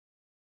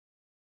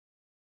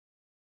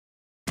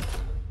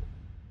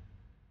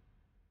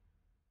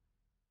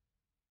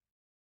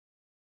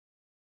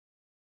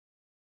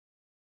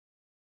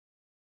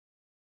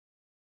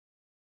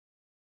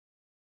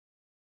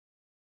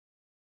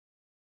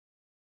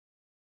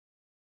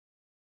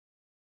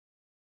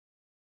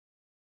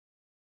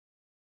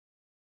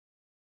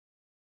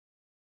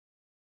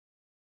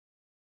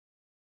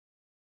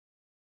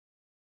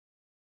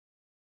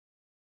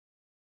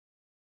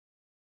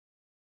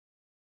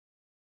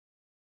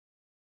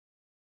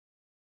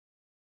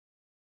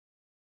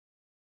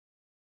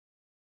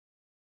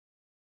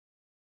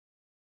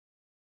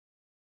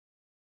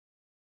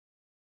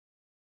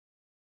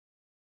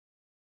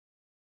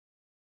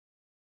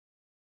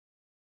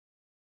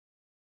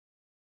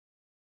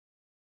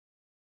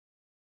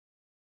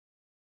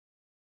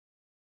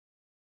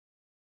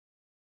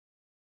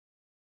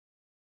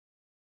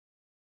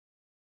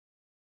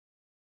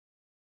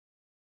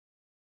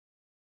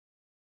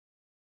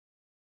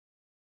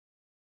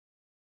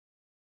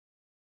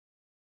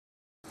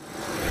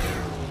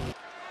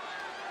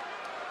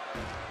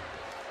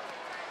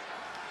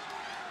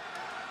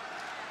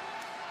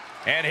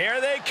And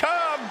here they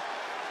come.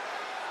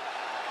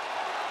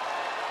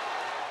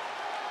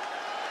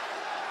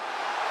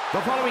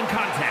 The following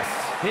contest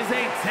is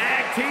a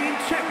tag team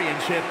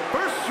championship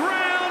first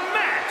round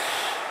match.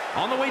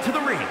 On the way to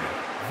the ring,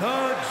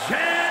 the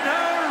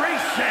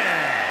Generation.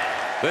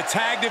 The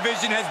tag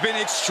division has been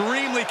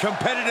extremely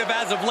competitive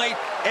as of late.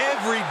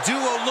 Every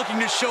duo looking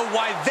to show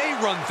why they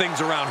run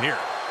things around here.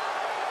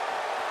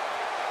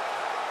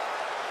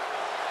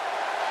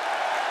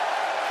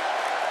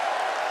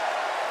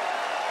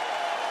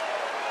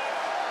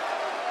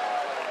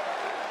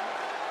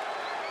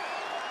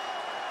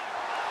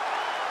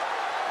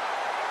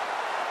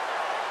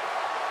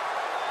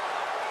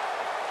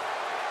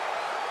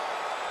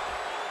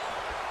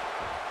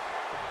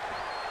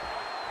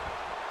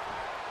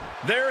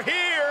 They're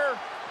here.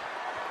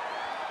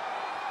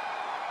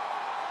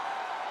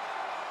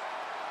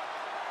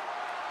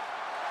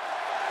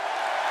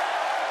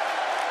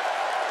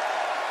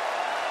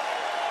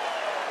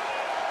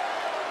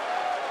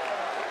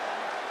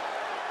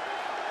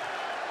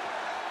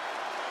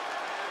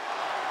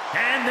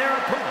 And their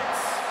opponents,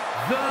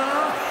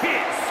 the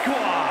Hit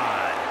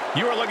Squad.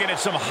 You are looking at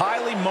some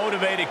highly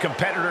motivated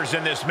competitors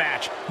in this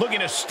match, looking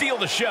to steal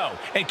the show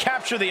and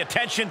capture the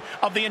attention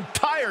of the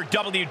entire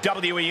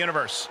WWE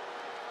Universe.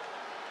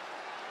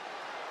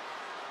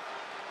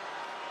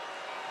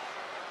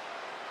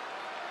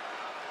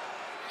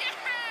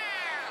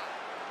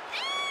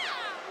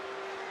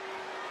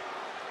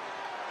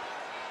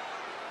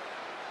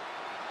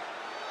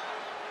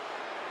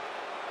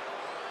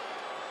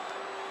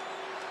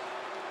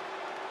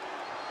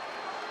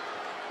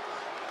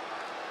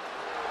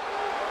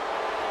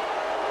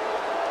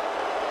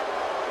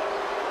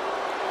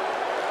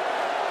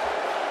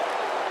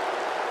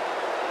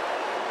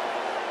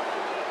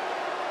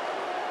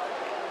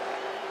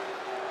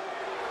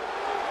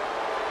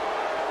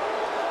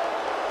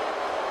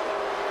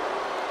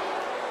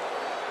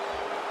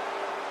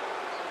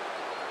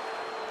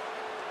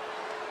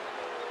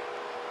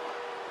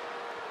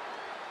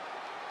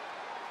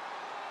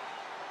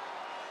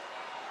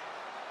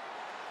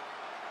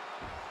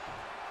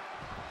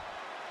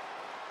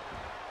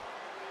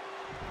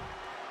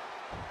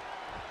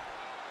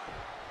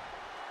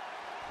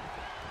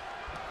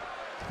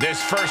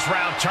 This first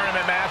round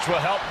tournament match will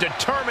help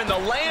determine the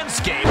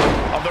landscape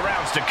of the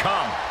rounds to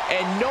come.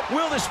 And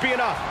will this be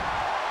enough?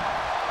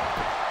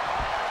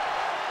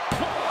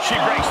 She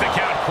breaks the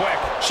count quick.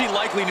 She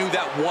likely knew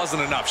that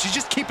wasn't enough. She's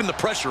just keeping the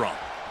pressure on.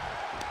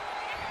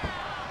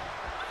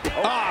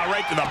 Ah,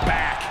 right to the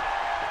back.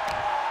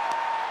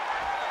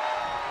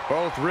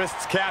 Both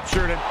wrists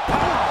captured and...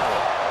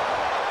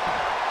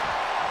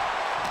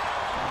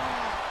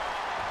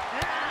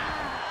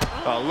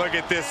 Oh, look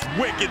at this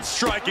wicked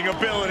striking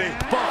ability.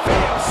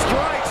 Buffalo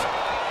strikes.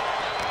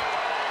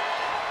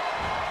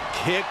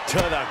 Kick to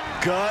the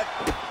gut.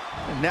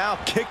 And now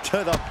kick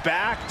to the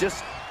back.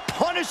 Just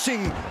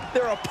punishing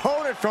their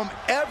opponent from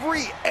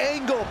every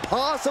angle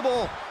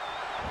possible.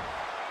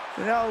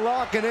 Now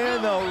locking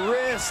in the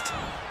wrist.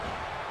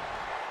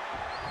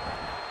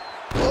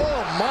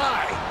 Oh,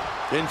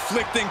 my.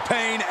 Inflicting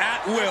pain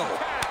at will.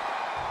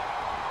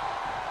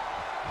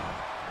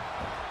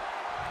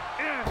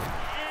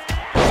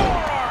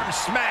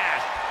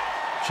 Smash.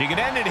 She can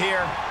end it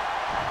here.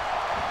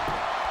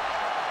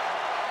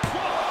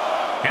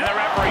 And the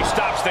referee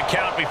stops the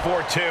count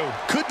before 2.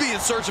 Could be in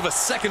search of a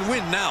second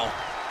win now.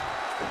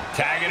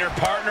 Tagging her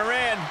partner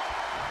in.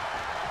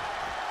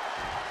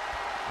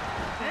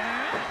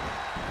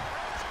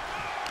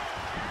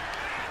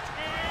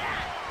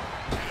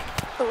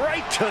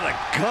 Right to the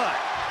gut.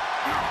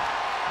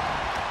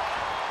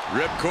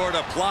 Ripcord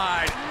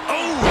applied.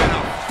 Oh, and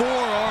a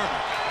forearm.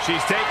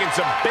 She's taking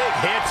some big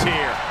hits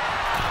here.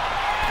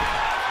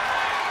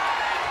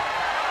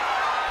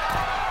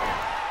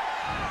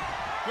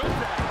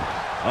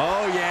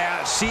 Oh,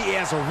 yeah, she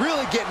is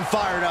really getting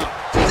fired up.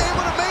 She's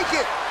able to make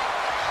it.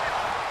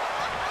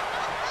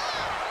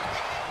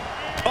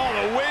 Oh,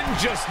 the wind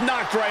just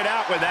knocked right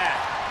out with that.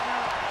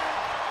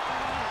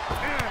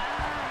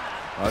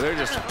 Oh, they're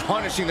just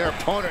punishing their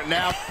opponent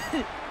now.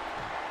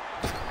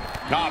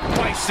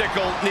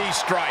 Bicycle knee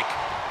strike.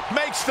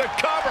 Makes the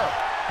cover.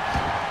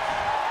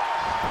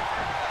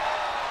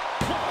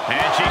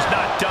 And she's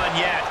not done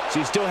yet.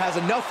 She still has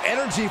enough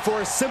energy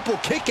for a simple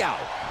kick out.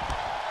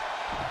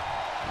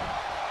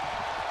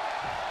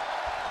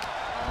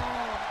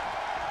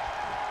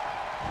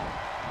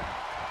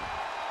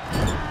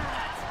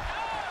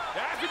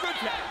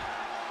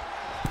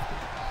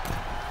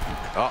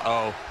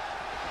 Uh-oh.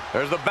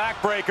 There's the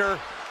backbreaker.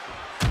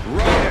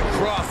 Right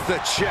across the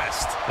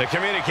chest. The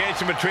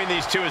communication between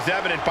these two is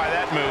evident by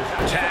that move.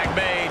 Tag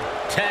made.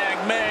 Tag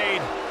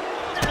made.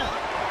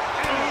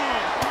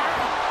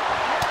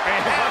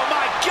 And oh,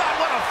 my God,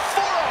 what a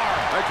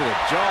forearm. Right to the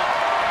jaw.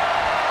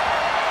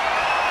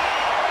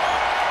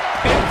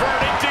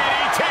 Inverted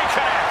DDT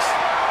connects.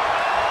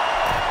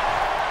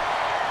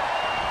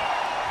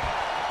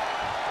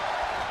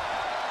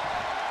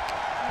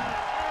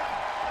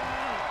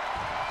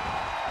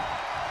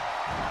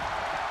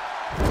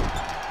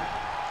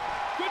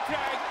 Good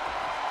tag.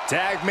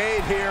 Tag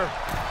made here.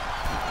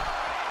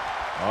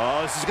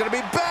 Oh, this is going to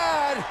be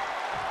bad.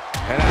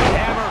 And a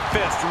hammer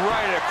fist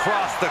right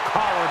across the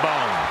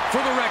collarbone.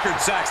 For the record,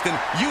 Saxton,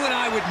 you and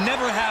I would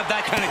never have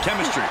that kind of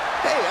chemistry.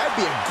 Hey, I'd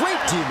be a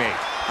great teammate.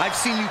 I've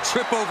seen you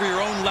trip over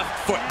your own left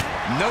foot.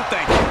 No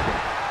thank you.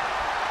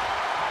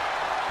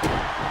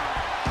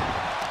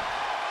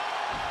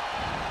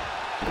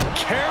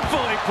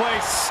 Carefully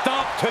placed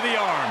stomp to the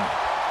arm.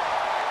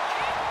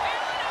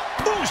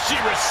 Ooh, she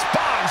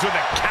responds with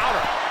a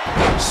counter.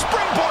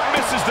 Springboard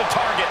misses the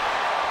target.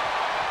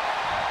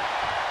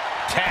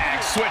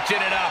 Tag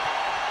switching it up.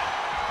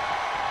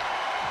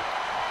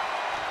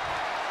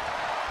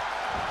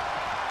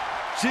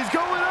 She's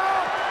going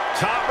up.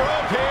 Top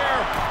rope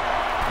here.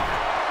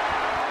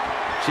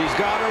 She's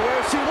got her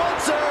where she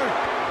wants her.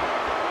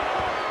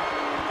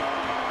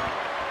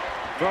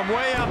 From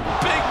way up,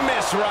 big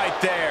miss right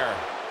there.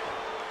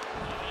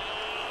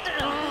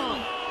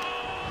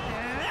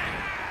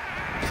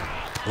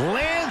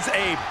 Lands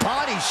a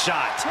body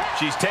shot.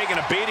 She's taking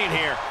a beating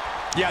here.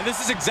 Yeah,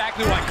 this is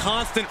exactly why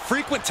constant,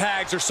 frequent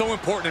tags are so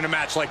important in a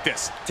match like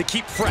this, to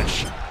keep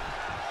fresh.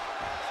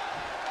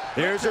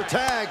 Here's her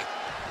tag.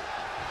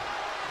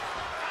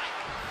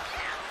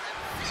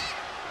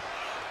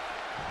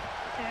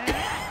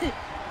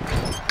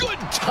 Good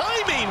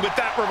timing with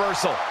that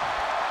reversal.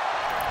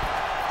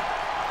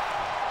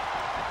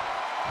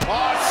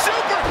 Oh,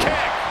 super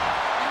kick.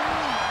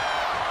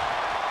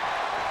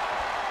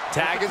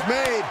 Tag is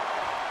made.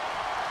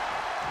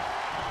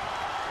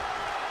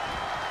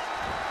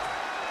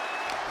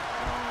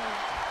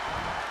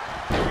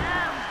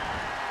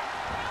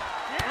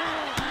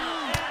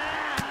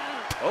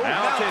 Oh,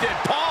 mounted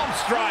palm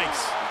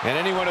strikes. And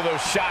any one of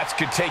those shots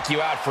could take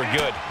you out for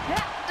good.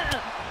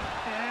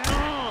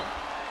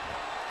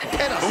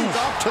 And a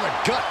stomp to the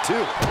gut,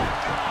 too.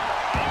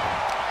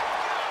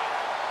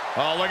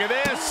 Oh, look at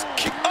this.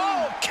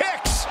 Oh,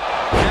 kicks.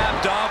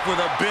 Capped off with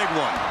a big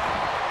one.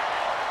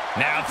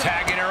 Now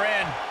tagging her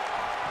in.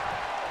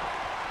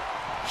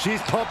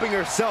 She's pumping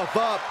herself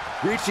up,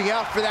 reaching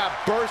out for that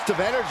burst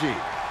of energy.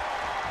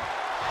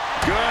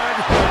 Good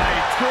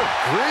night. Good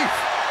grief.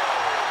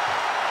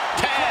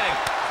 Tag.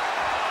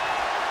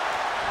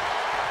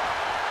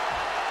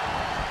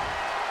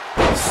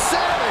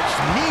 Savage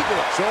knee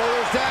blow.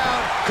 Shoulders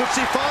down. Could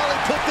she finally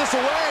put this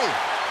away?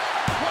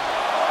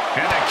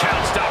 And the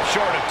count stopped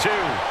short of 2.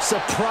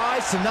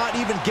 Surprised to not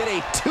even get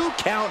a 2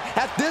 count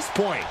at this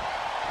point.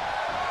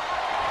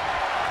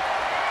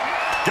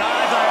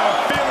 Guys, I have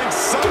a feeling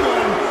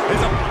someone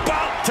is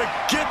about to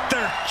get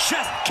their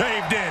chest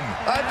caved in.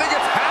 I think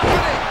it's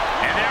happening.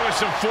 And there was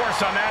some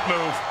force on that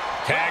move.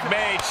 Tag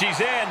made. She's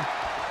in.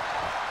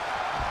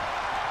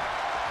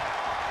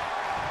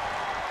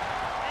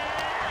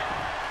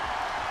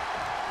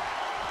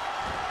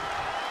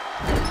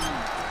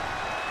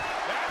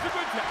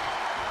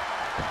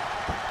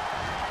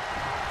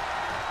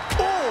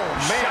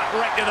 Shot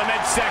right to the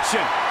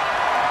midsection.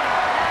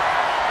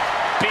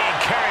 Being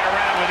carried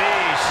around with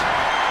ease.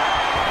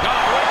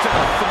 Oh, right to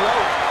the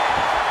throat.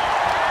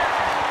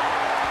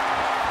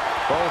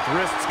 Both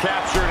wrists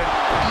captured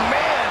and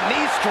Man,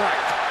 knee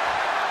strike.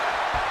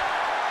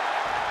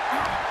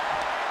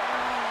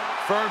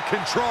 firm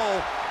control.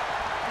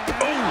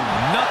 Oh,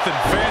 nothing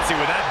fancy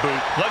with that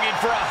boot. Looking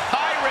for a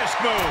high-risk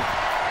move.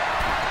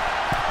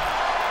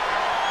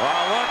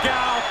 Oh, look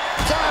out.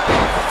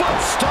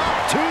 Foot stomp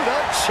to the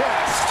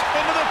chest.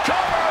 Into the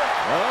cover.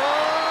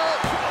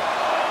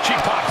 She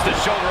pops the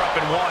shoulder up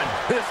in 1.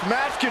 This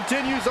match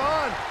continues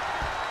on.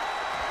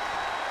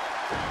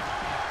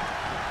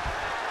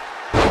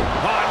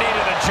 Oh, knee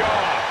to the jaw.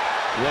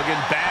 Looking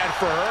bad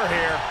for her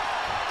here.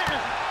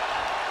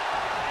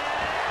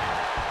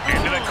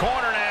 Into the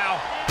corner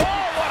now.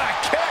 Oh, what a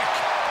kick.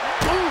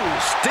 Ooh,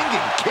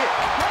 stinging kick.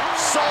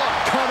 Saw it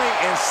coming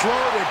and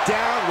slowed it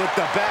down with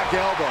the back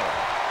elbow.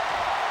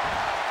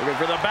 Looking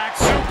for the back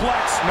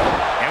suplex. Nope.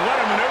 And what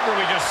a maneuver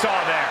we just saw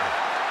there.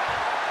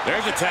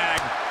 There's a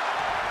tag.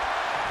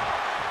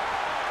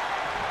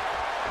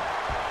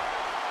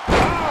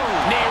 Oh,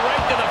 knee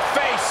right to the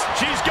face.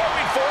 She's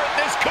going for it.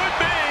 This could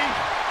be.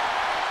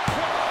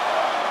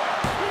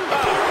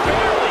 Oh,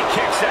 barely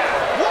kicks out.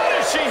 What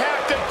does she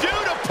have to do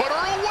to put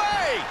her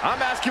away?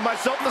 I'm asking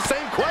myself the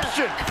same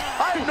question.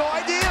 I have no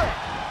idea.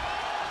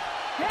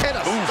 And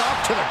a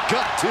stop to the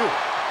gut, too.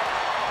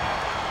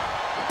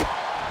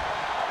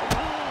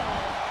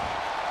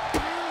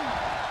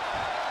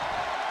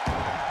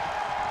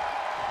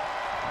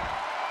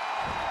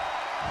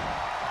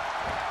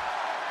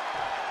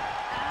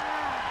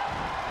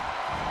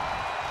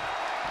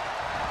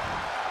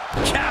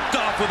 Capped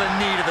off with a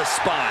knee to the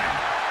spine.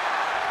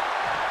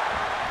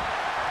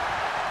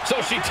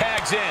 So she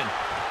tags in.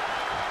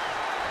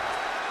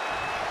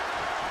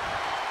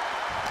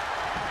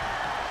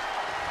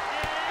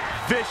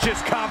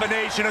 Vicious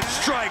combination of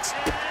strikes.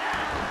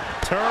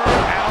 Turn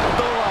out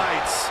the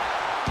lights.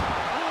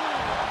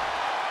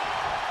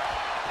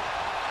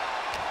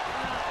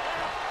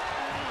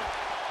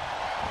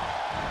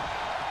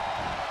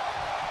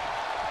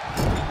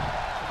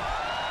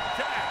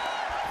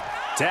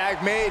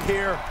 Tag made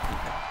here.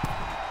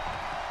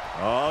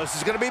 Oh, this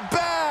is gonna be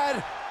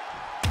bad.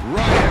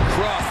 Right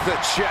across the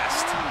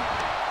chest.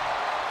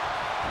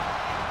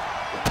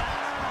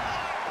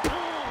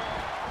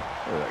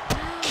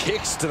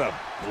 Kicks to the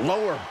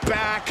lower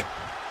back.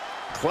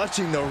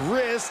 Clutching the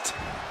wrist.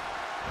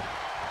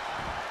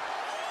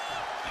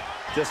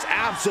 Just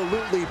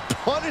absolutely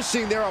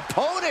punishing their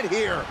opponent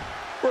here.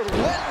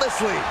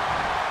 Relentlessly.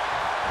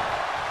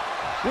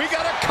 We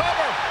got a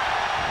cover.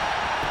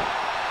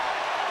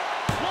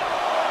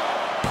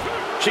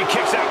 She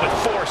kicks out with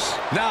force.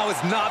 Now is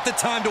not the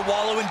time to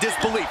wallow in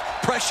disbelief.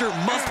 Pressure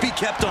must be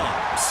kept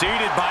on.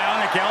 Seated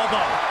bionic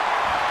elbow.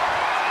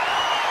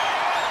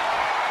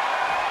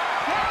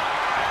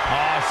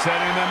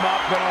 Setting them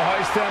up, gonna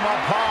hoist them up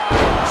high.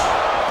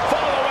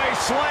 Fall away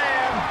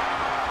slam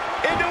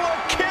into a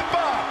kip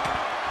up.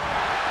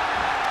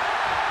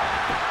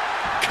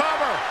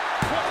 Cover.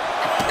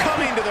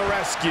 Coming to the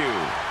rescue.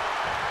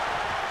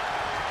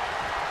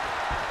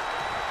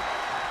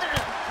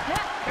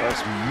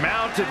 Just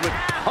mounted with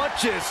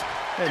punches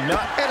and a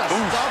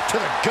stomp to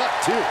the gut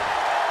too.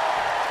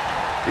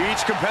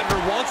 Each competitor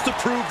wants to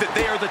prove that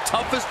they are the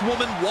toughest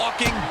woman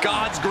walking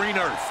God's green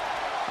earth.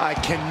 I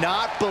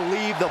cannot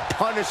believe the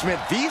punishment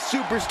these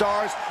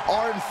superstars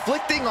are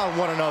inflicting on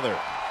one another.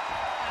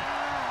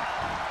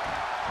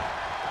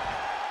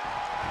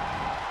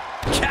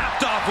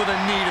 Capped off with a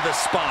knee to the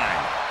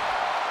spine.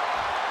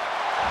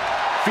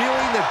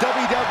 Feeling the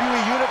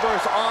WWE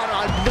Universe on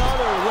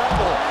another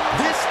level.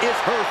 This is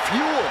her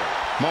fuel.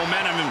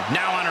 Momentum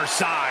now on her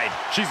side.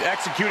 She's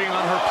executing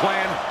on her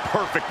plan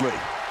perfectly.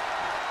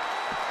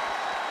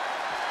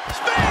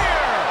 Spear!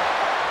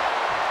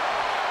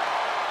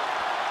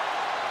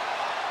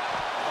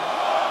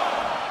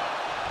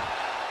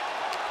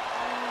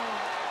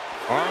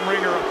 Arm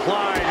wringer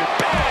applied.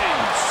 Bang!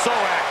 So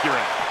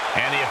accurate.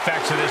 And the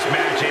effects of this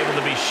match able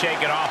to be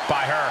shaken off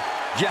by her.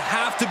 You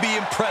have to be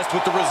impressed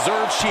with the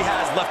reserve she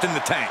has left in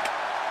the tank.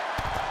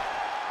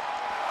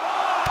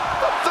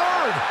 The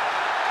third.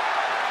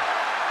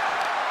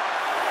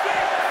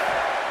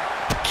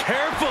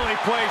 Carefully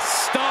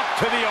placed stomp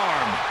to the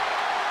arm.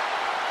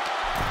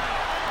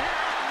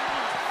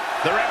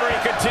 The referee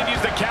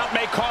continues the count,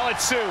 may call it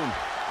soon.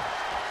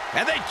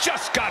 And they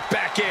just got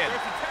back in.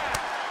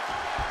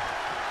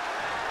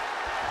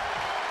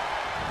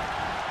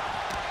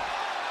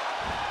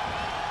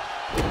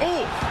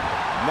 Oh,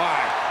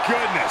 my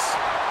goodness.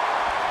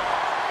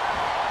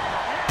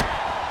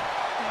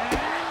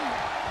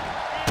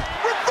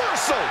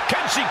 Reversal.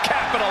 Can she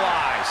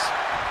capitalize?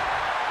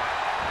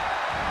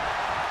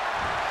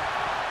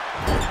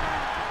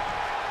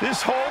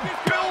 This whole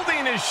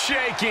building is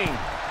shaking.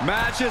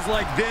 Matches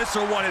like this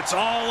are what it's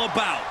all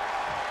about.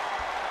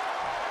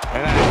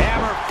 And a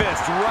hammer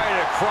fist right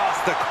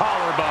across the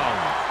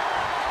collarbone.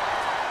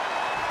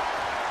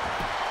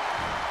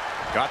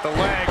 Got the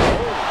leg.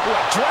 Ooh,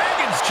 a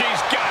dragon's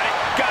cheese. Got it.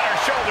 Got her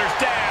shoulders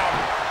down.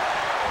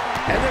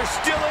 And they're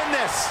still in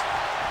this.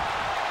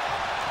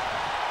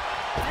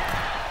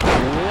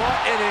 What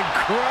an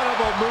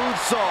incredible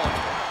moonsault.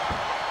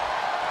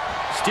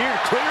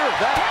 Steered clear of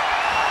that.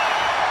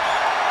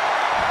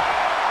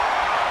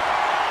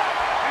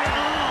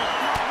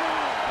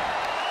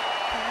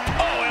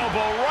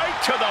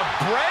 To the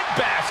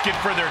breadbasket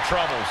for their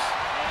troubles.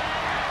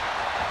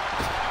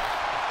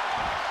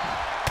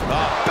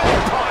 A big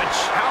punch.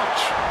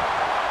 Ouch.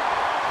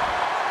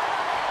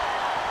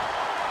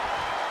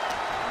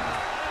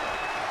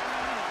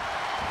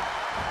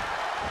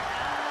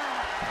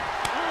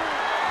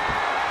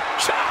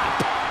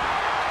 Chop.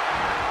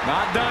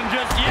 Not done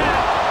just yet.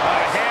 A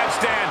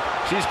handstand.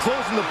 She's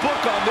closing the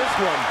book on this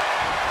one.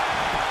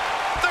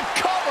 The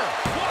cover.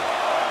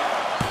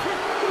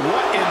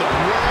 What in the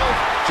world?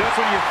 Just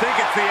when you think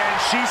it's the end,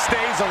 she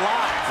stays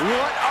alive.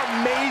 What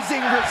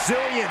amazing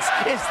resilience.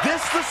 Is this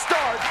the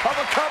start of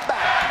a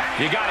comeback?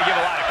 You got to give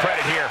a lot of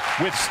credit here,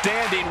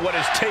 withstanding what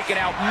has taken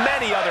out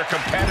many other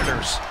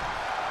competitors.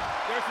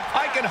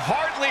 I can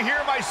hardly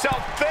hear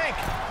myself think.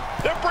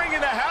 They're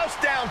bringing the house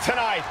down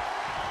tonight.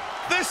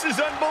 This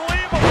is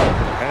unbelievable.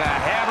 And a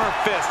hammer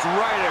fist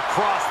right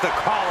across the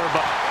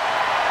collarbone.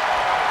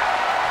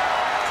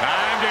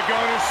 Time to go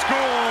to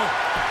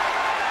school.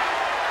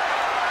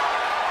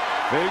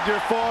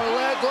 Figure four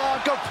leg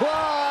lock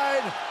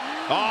applied.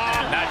 Oh,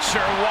 not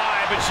sure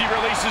why, but she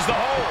releases the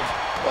hold.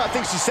 Well, I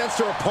think she sensed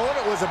her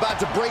opponent was about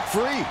to break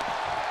free.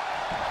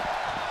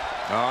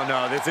 Oh,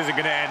 no, this isn't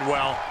going to end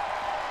well.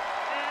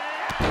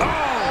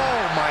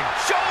 Oh, my.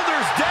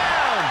 Shoulders down.